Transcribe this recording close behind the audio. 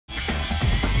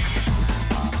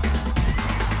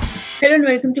Hello and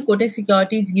welcome to Kotak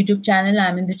Securities YouTube channel.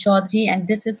 I'm Indu Chaudhary and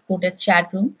this is Kotak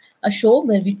Chatroom, a show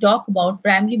where we talk about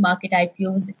primary market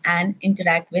IPOs and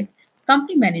interact with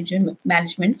company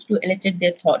managements to elicit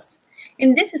their thoughts.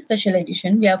 In this special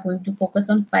edition, we are going to focus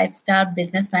on 5-star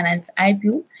business finance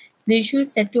IPO. The issue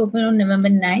is set to open on November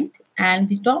 9th and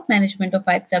the top management of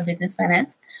 5-star business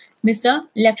finance, Mr.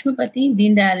 Lakshmipathy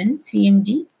Deenadayalan,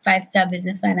 CMD, 5-star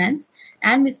business finance,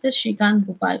 and Mr. Srikanth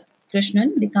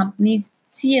Gopalakrishnan, the company's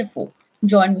CFO,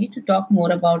 join me to talk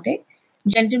more about it.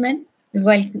 Gentlemen,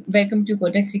 welcome to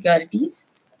Kotak Securities.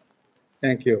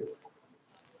 Thank you.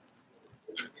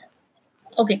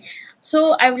 Okay,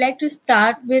 so I would like to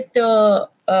start with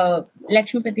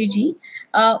Lakshmipathy ji.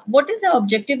 What is the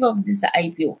objective of this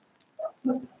IPO?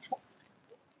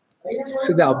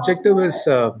 So the objective is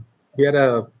we are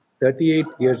a 38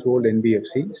 years old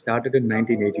NBFC, started in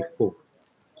 1984.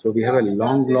 So we have a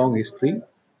long history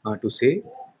to say,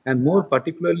 and more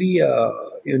particularly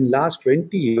in last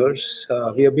 20 years,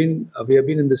 we have been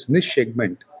in this niche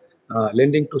segment,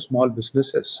 lending to small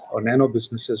businesses or nano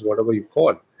businesses, whatever you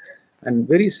call, and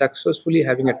very successfully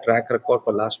having a track record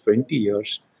for last 20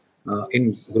 years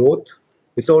in growth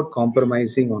without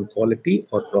compromising on quality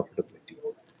or profitability.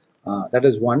 That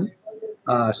is one.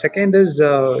 Second is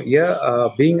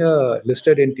being a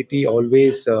listed entity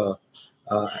always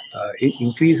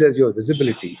increases your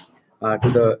visibility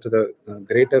to the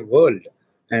greater world,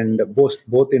 and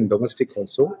both in domestic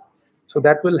also. So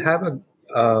that will have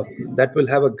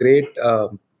a great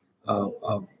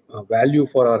value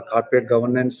for our corporate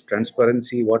governance,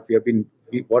 transparency, what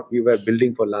we were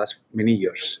building for last many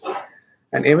years,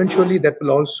 and eventually that will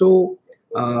also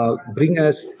bring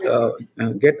us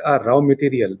get our raw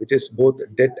material, which is both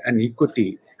debt and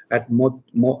equity, at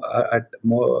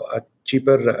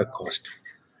cheaper cost.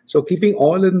 So keeping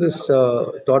all in this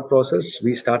thought process,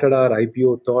 we started our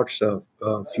IPO thoughts a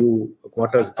few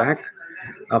quarters back.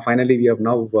 Finally, we have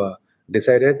now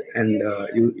decided, and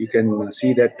you can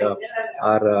see that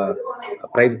our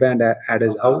price band ad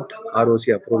is out, ROC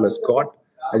approval is got.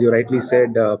 As you rightly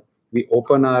said, we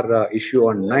open our issue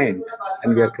on 9th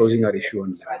and we are closing our issue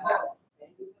on 11th.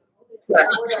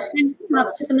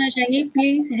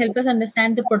 Please help us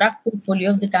understand the product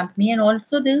portfolio of the company and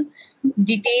also the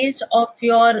details of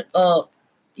your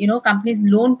company's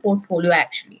loan portfolio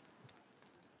actually.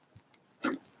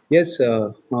 Yes,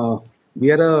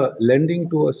 we are lending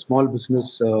to a small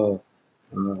business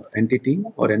entity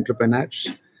or entrepreneurs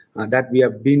that we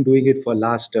have been doing it for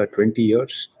last 20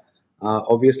 years.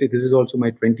 Obviously, this is also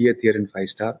my 20th year in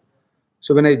 5-star.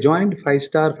 So when I joined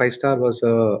 5-star, 5-star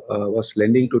was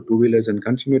lending to two-wheelers and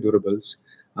consumer durables.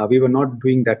 We were not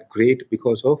doing that great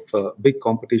because of big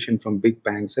competition from big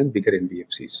banks and bigger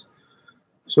NBFCs.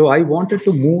 So I wanted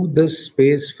to move this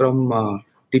space from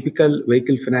typical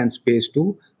vehicle finance space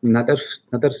to another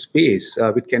space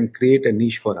which can create a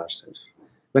niche for ourselves.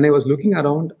 When I was looking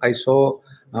around, I saw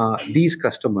these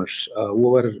customers who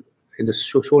were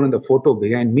shown in the photo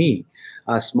behind me,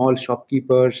 small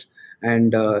shopkeepers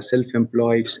and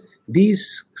self-employed.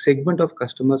 These segment of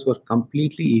customers were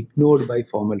completely ignored by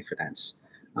formal finance,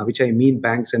 which I mean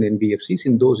banks and NBFCs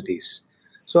in those days.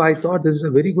 So I thought this is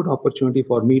a very good opportunity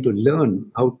for me to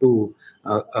learn how to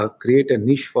create a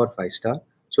niche for 5-star.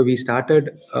 So we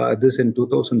started this in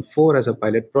 2004 as a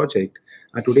pilot project.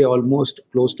 Today, almost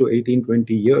close to 18-20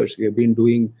 years, we have been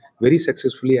doing very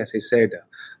successfully, as I said,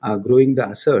 growing the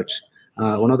assets,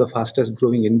 one of the fastest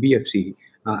growing NBFC.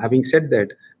 Having said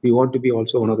that, we want to be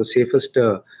also one of the safest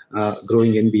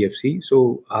growing NBFC.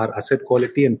 So our asset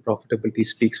quality and profitability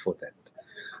speaks for that.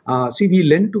 See, we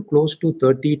lend to close to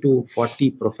 30 to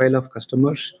 40 profile of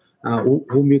customers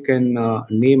whom you can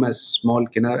name as small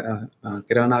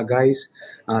kirana guys,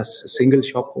 single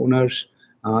shop owners,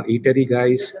 eatery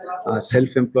guys,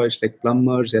 self-employed like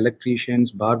plumbers,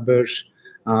 electricians, barbers.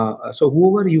 So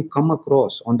whoever you come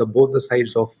across on both the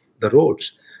sides of the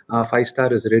roads,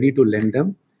 5-star is ready to lend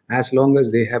them as long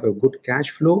as they have a good cash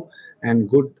flow and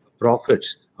good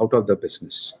profits out of the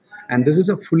business. And this is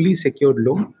a fully secured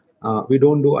loan. We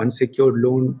don't do unsecured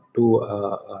loan to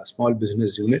small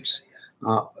business units.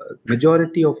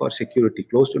 Majority of our security,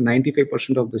 close to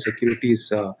 95% of the security is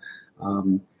the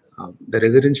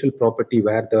residential property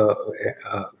where the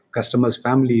customer's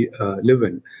family live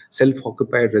in,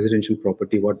 self-occupied residential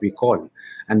property, what we call.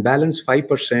 And balance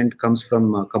 5% comes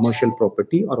from commercial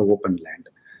property or open land.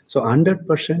 So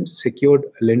 100% secured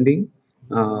lending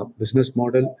business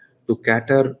model to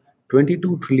cater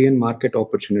 22 trillion market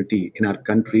opportunity in our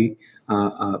country,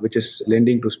 which is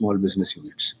lending to small business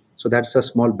units. So that's a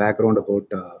small background about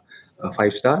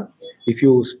 5-star. If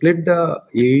you split the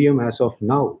AUM as of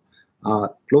now,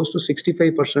 Close to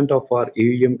 65% of our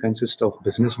AUM consists of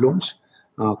business loans.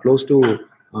 Close to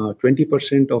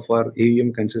 20% of our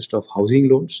AUM consists of housing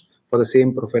loans for the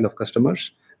same profile of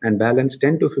customers, and balance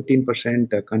 10 to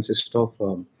 15% consists of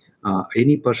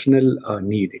any personal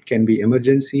need. It can be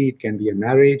emergency, it can be a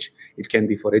marriage, it can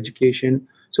be for education.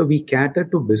 So we cater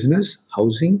to business,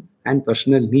 housing, and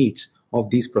personal needs of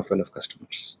these profile of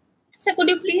customers. So could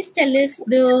you please tell us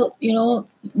the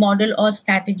model or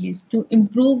strategies to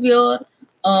improve your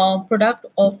product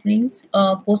offerings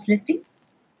post listing?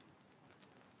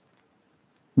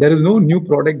 There is no new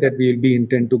product that we will be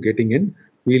intent to getting in.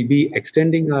 We will be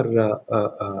extending our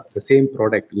the same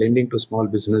product, lending to small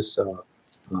business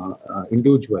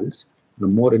individuals,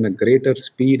 more in a greater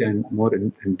speed and more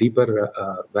in deeper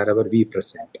wherever we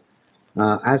present.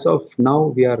 As of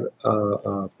now, we are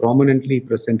prominently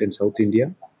present in South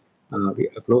India. We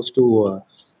are close to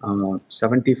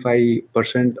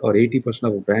 75% or 80%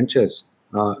 of branches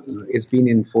is been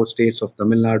in 4 states of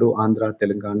Tamil Nadu, Andhra,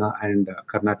 Telangana, and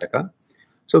Karnataka.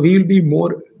 So we will be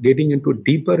more getting into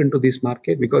deeper into this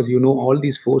market, because all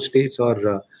these 4 states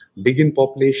are big in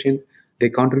population. They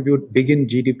contribute big in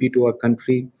GDP to our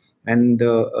country, and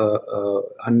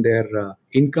their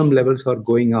income levels are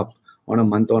going up on a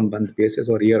month-on-month basis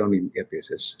or year-on-year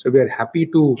basis. So we are happy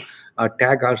to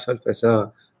tag ourselves as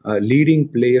a leading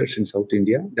players in South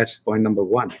India. That's point number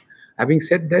 1. Having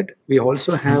said that, we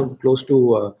also have close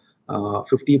to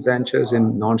 50 branches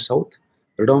in non-South,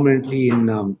 predominantly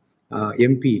in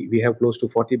MP. We have close to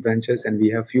 40 branches, and we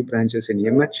have few branches in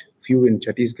MH, few in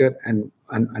Chhattisgarh, and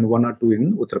 1 or 2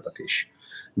 in Uttar Pradesh.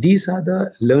 These are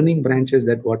the learning branches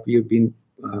that what we have been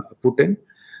put in.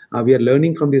 We are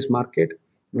learning from this market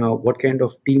what kind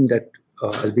of team that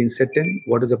has been set in,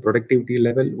 what is the productivity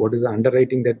level, what is the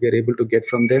underwriting that we are able to get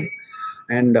from them,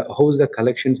 and how is the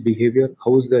collections behavior,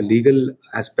 how is the legal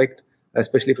aspect,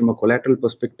 especially from a collateral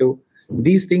perspective.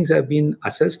 These things have been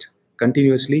assessed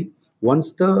continuously.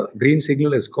 Once the green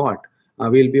signal is got,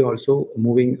 we'll be also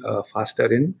moving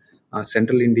faster in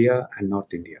Central India and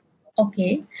North India.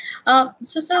 Okay.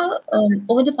 So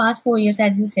over the past 4 years,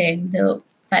 as you said, the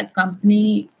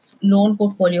company's loan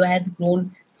portfolio has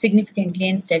grown significantly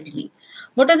and steadily.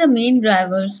 What are the main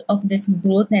drivers of this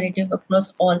growth narrative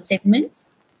across all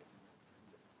segments?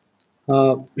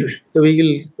 So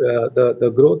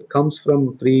the growth comes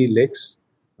from 3 legs.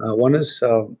 One is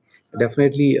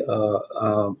definitely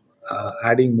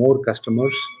adding more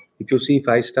customers. If you see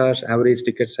 5 stars, average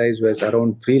ticket size was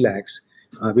around 3 lakhs.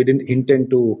 We didn't intend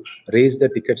to raise the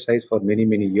ticket size for many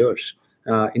years.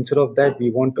 Instead of that, we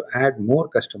want to add more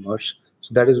customers.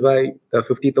 So that is why the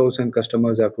 50,000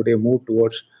 customers have today moved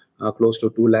towards close to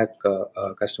 2 lakh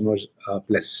customers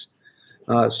plus.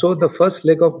 So the first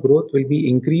leg of growth will be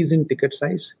increase in ticket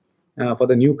size for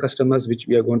the new customers which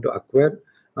we are going to acquire.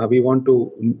 We want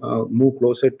to move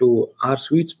closer to our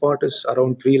sweet spot is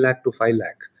around 3 lakh to 5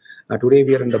 lakh. Today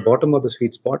we are in the bottom of the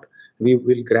sweet spot. We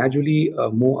will gradually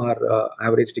move our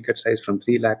average ticket size from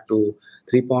 3 lakh to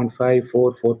 3.5,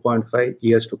 4, 4.5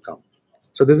 years to come.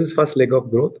 So this is first leg of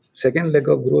growth. Second leg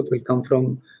of growth will come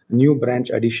from new branch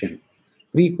addition.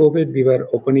 Pre-COVID, we were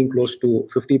opening close to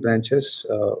 50 branches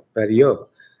per year.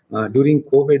 During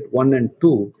COVID 1 and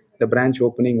 2, the branch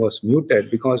opening was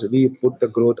muted because we put the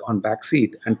growth on back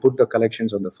seat and put the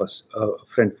collections on the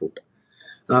front foot.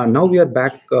 Now we are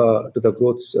back to the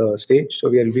growth stage, so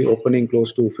we will be opening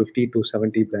close to 50 to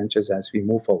 70 branches as we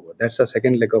move forward. That's the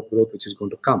second leg of growth which is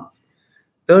going to come.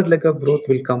 Third leg of growth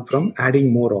will come from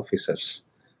adding more officers,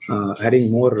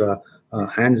 adding more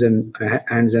hands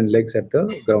and legs at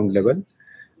the ground level.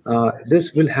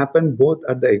 This will happen both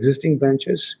at the existing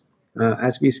branches.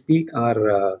 As we speak,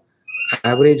 our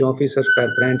average officers per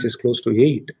branch is close to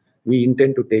 8. We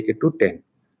intend to take it to 10.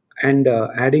 And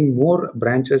adding more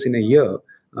branches in a year,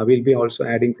 we'll be also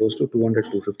adding close to 200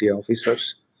 to 250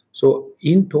 officers. So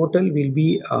in total, we'll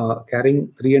be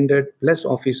carrying 300 plus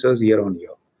officers year on year.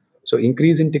 So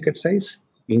increase in ticket size,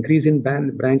 increase in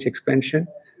branch expansion.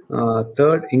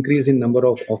 Third, increase in number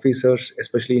of officers,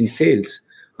 especially in sales.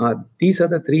 These are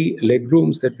the 3 leg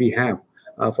rooms that we have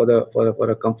for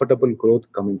a comfortable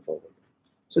growth coming forward.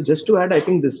 So just to add, I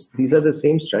think these are the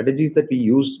same strategies that we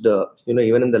used,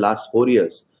 even in the last 4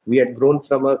 years. We had grown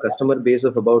from a customer base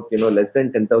of about, less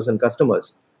than 10,000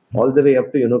 customers, all the way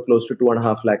up to, close to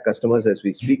 2.5 lakh customers as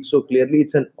we speak. So clearly,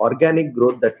 it's an organic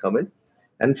growth that come in.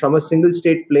 And from a single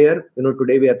state player,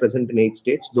 today we are present in 8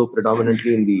 states, though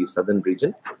predominantly in the southern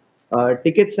region.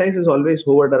 Ticket size is always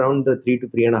hovered around the 3 to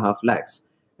 3.5 lakhs.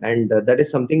 And that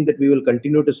is something that we will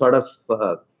continue to sort of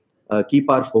keep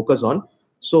our focus on.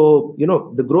 So,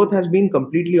 the growth has been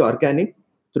completely organic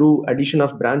through addition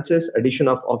of branches, addition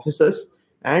of officers,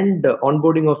 and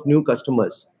onboarding of new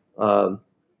customers,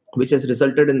 which has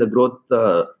resulted in the growth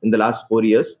in the last 4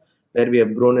 years, where we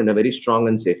have grown in a very strong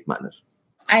and safe manner.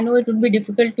 I know it would be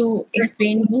difficult to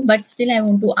explain you, but still I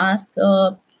want to ask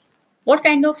what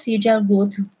kind of CAGR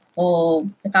growth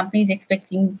the company is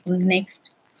expecting from the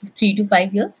next 3 to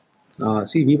 5 years?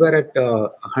 See, we were at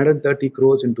 130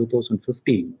 crores in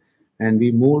 2015, and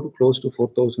we moved close to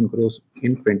 4,000 crores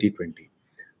in 2020.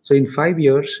 So in 5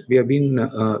 years, we have been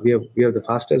we are the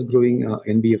fastest growing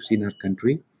NBFC in our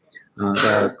country.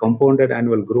 The compounded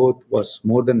annual growth was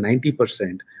more than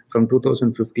 90% from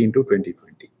 2015 to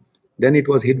 2020. Then it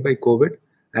was hit by COVID.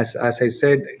 As I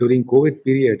said, during COVID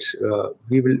periods,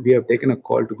 we have taken a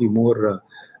call to be more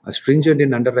stringent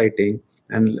in underwriting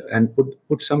and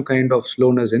put some kind of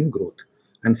slowness in growth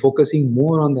and focusing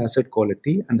more on the asset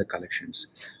quality and the collections.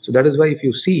 So that is why if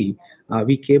you see,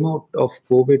 we came out of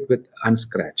COVID with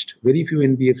unscratched. Very few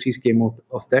NBFCs came out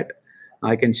of that.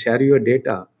 I can share you a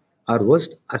data. Our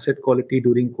worst asset quality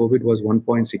during COVID was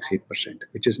 1.68%,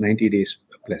 which is 90 days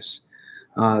plus.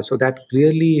 So that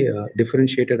clearly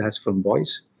differentiated us from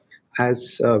boys.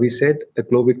 As we said, the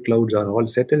COVID clouds are all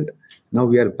settled. Now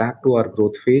we are back to our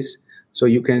growth phase. So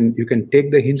you can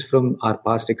take the hints from our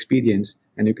past experience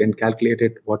and you can calculate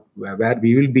it where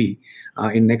we will be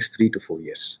in next 3 to 4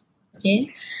 years.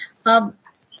 Okay.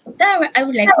 Sir, I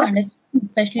would like to understand,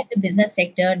 especially in the business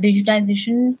sector,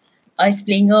 digitization is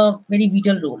playing a very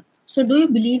vital role. So do you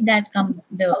believe that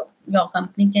your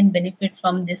company can benefit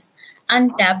from this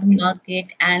untapped market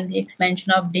and the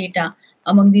expansion of data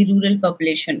among the rural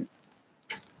population?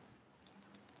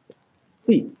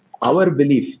 See, our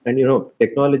belief, and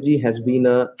technology has been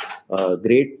a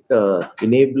great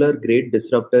enabler, great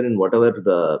disruptor in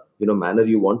whatever manner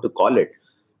you want to call it.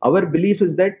 Our belief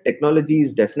is that technology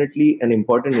is definitely an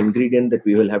important ingredient that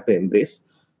we will have to embrace.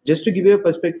 Just to give you a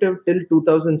perspective, till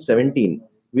 2017,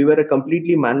 we were a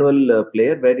completely manual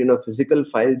player where physical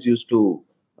files used to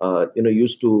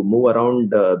move around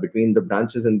between the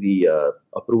branches and the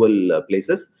approval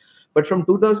places. But from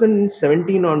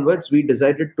 2017 onwards, we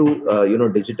decided to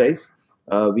digitize.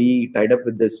 We tied up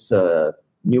with this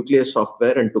Nucleus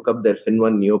software and took up their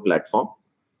FinOne Neo platform.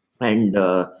 And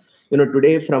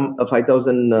today, from a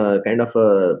 5,000 kind of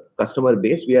a customer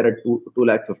base, we are at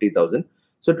 250,000.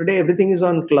 So today, everything is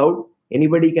on cloud.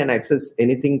 Anybody can access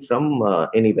anything from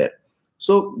anywhere.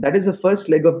 So that is the first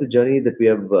leg of the journey that we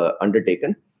have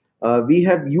undertaken. We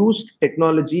have used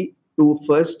technology to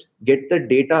first get the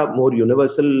data more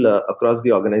universal across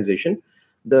the organization.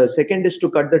 The second is to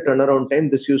cut the turnaround time.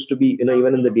 This used to be,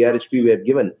 even in the DRHP we have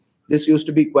given, this used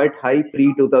to be quite high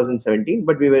pre-2017,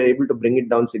 but we were able to bring it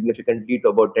down significantly to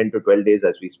about 10 to 12 days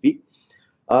as we speak.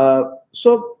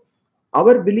 So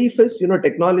our belief is,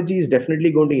 technology is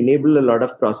definitely going to enable a lot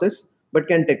of process, but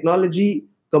can technology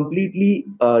completely,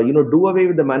 do away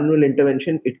with the manual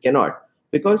intervention? It cannot,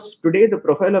 because today the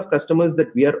profile of customers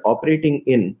that we are operating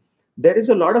in, there is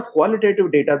a lot of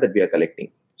qualitative data that we are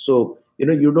collecting. So,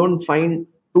 you don't find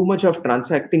too much of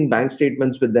transacting bank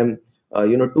statements with them,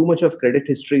 too much of credit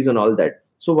histories and all that.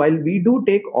 So while we do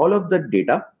take all of that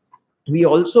data, we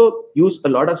also use a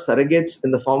lot of surrogates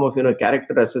in the form of,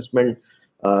 character assessment.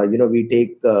 We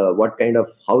take what kind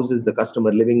of house is the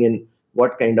customer living in,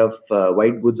 what kind of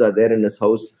white goods are there in his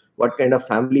house, what kind of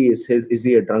family is his, is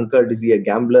he a drunkard, is he a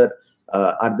gambler,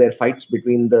 are there fights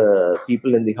between the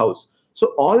people in the house.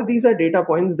 So all these are data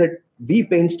points that we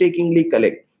painstakingly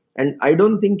collect. And I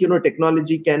don't think,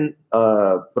 technology can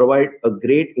provide a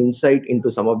great insight into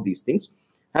some of these things.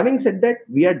 Having said that,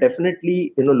 we are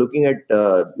definitely, looking at,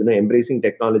 embracing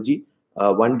technology.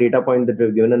 One data point that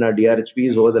we've given in our DRHP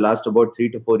is over the last about 3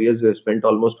 to 4 years, we've spent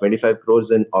almost 25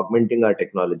 crores in augmenting our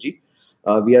technology.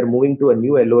 We are moving to a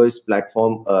new LOS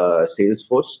platform,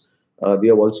 Salesforce. We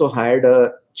have also hired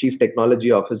a chief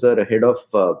technology officer, a head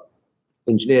of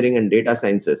engineering and data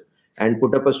sciences, and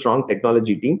put up a strong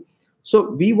technology team.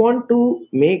 So we want to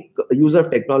make use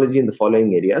of technology in the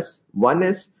following areas. One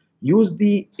is use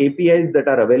the APIs that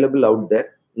are available out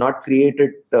there, not create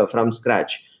it from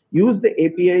scratch. Use the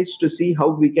APIs to see how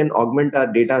we can augment our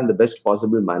data in the best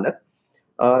possible manner.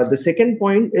 The second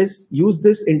point is use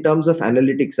this in terms of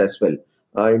analytics as well,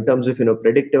 in terms of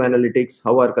predictive analytics,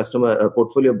 how our customer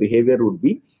portfolio behavior would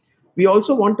be. We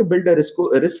also want to build a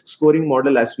risk scoring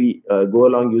model as we go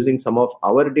along, using some of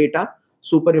our data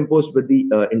superimposed with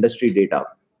the industry data.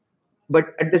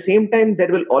 But at the same time, there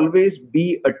will always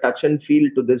be a touch and feel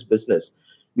to this business.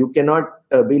 You cannot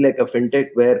be like a fintech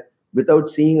where without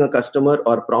seeing a customer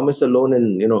or promise a loan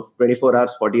in 24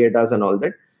 hours, 48 hours and all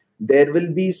that, there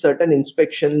will be certain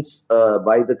inspections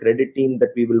by the credit team that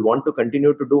we will want to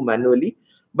continue to do manually.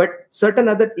 But certain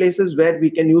other places where we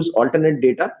can use alternate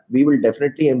data, we will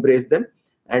definitely embrace them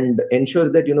and ensure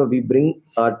that we bring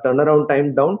our turnaround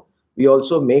time down. We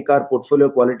also make our portfolio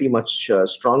quality much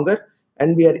stronger,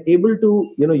 and we are able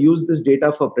to use this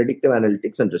data for predictive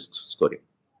analytics and risk scoring.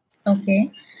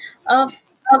 Okay. Uh,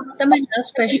 so my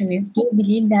last question is: do you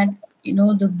believe that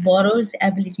the borrower's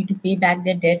ability to pay back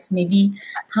their debts may be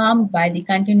harmed by the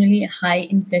continually high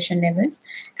inflation levels,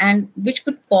 and which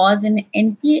could cause an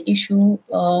NPA issue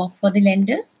for the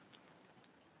lenders?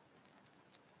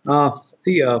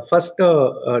 First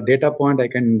data point I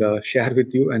can share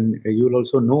with you, and you'll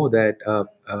also know that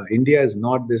India is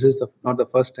not. This is not the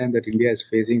first time that India is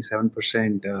facing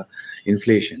 7%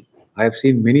 inflation. I have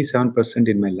seen many 7%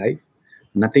 in my life.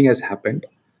 Nothing has happened.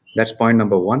 That's point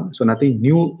number one. So nothing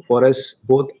new for us,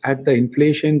 both at the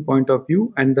inflation point of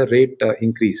view and the rate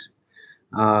increase.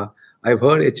 I've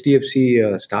heard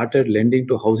HDFC started lending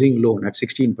to housing loan at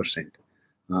 16%,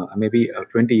 maybe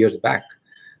 20 years back.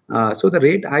 So the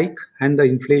rate hike and the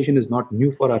inflation is not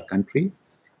new for our country,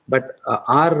 but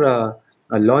our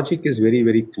logic is very,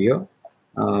 very clear.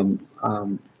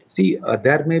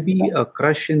 There may be a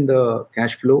crush in the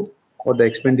cash flow or the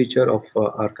expenditure of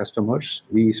our customers.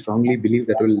 We strongly believe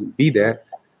that will be there,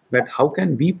 but how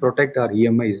can we protect our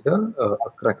EMI is the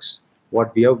crux.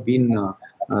 What we have been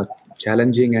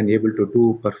challenging and able to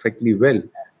do perfectly well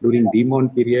during demon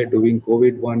period, during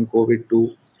COVID-1,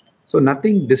 COVID-2. So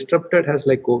nothing disrupted has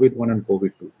like COVID-1 and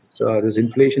COVID-2. So this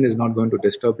inflation is not going to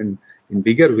disturb in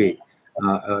bigger way.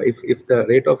 If the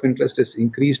rate of interest is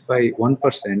increased by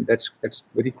 1%, that's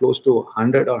very close to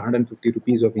 100 or 150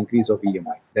 rupees of increase of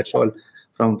EMI. That's all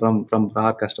from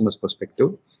our customers'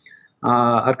 perspective.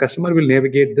 Our customer will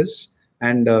navigate this,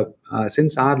 and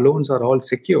since our loans are all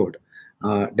secured,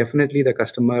 definitely the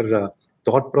customer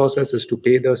thought process is to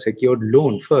pay the secured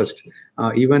loan first,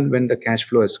 even when the cash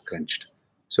flow is crunched.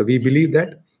 So we believe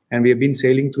that, and we have been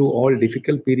sailing through all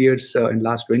difficult periods in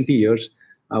last 20 years.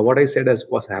 What I said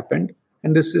was happened,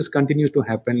 and this is continues to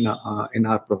happen in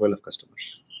our profile of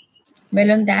customers.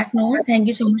 Well, on that note, thank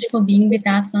you so much for being with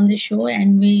us on the show,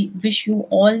 and we wish you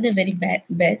all the very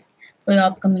best for your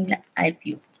upcoming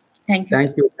IPO. Thank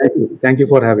you. Thank you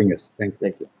for having us. Thank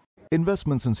you.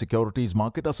 Investments in securities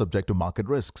market are subject to market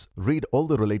risks. Read all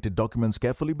the related documents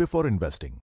carefully before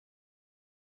investing.